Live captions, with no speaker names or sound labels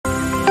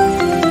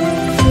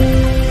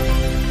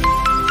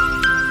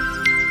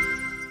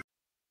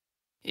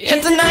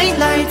the night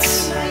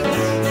lights.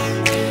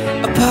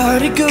 A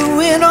party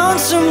going on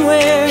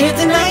somewhere. Hit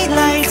the night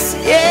lights,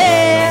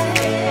 yeah.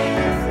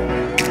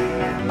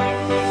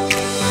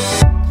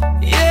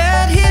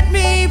 Yeah, it hit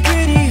me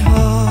pretty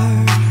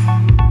hard.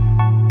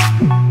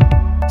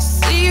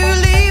 See you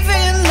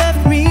leaving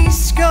left me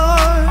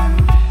scarred.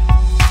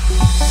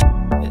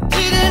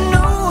 Didn't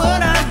know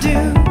what I'd do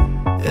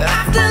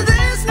after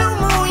there's no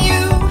more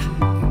you.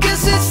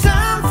 Guess it's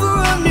time for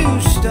a new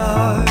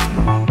start.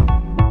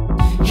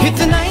 Hit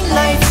the night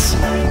lights.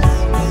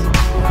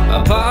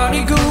 A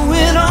party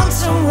going on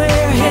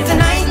somewhere. Hit the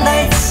night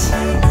lights.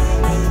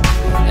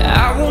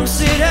 I won't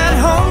sit at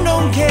home,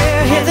 don't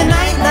care. Hit the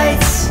night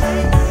lights.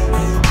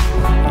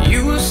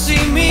 You will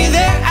see me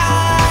there. I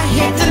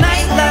hit the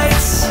night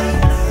lights.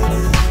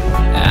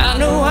 I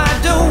know I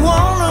don't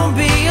wanna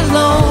be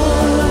alone.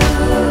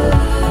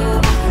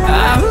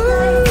 I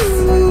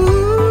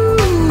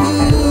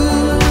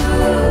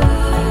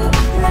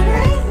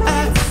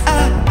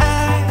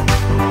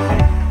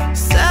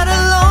sat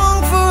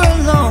along for a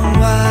long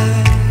while.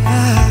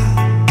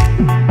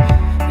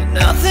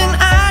 Nothing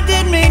I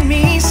did made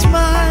me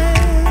smile.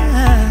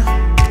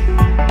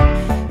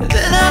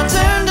 Then I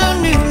turned a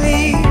new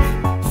leaf,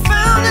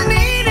 found I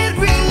needed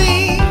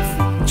relief,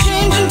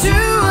 changing to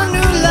a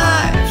new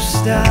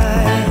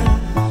lifestyle.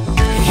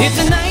 Hit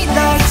the night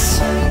lights.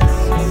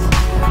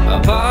 A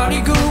party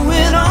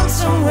going on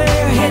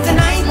somewhere. Hit the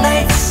night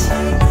lights.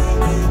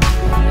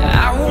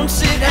 I won't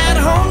sit at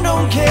home,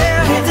 don't care.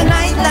 Hit the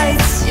night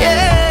lights,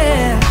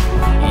 yeah.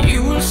 You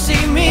will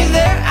see me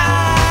there.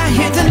 I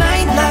hit the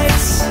night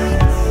lights.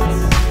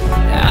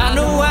 I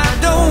know I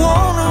don't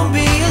wanna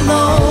be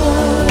alone.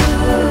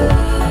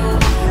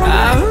 I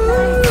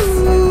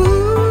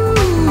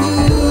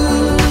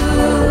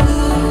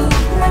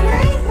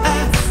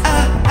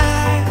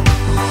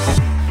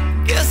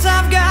guess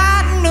I've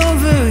gotten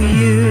over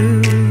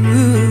you.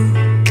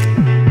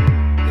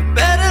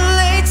 Better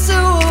late, so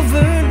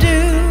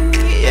overdue,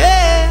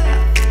 yeah.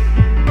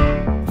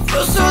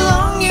 For so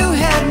long you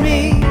had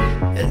me,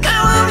 and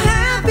now I'm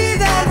happy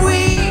that we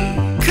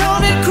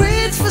called it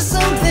quits for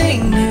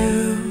something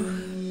new.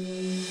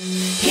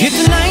 Hit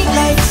the night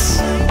lights.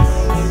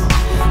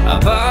 A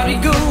party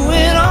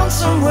going on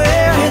somewhere.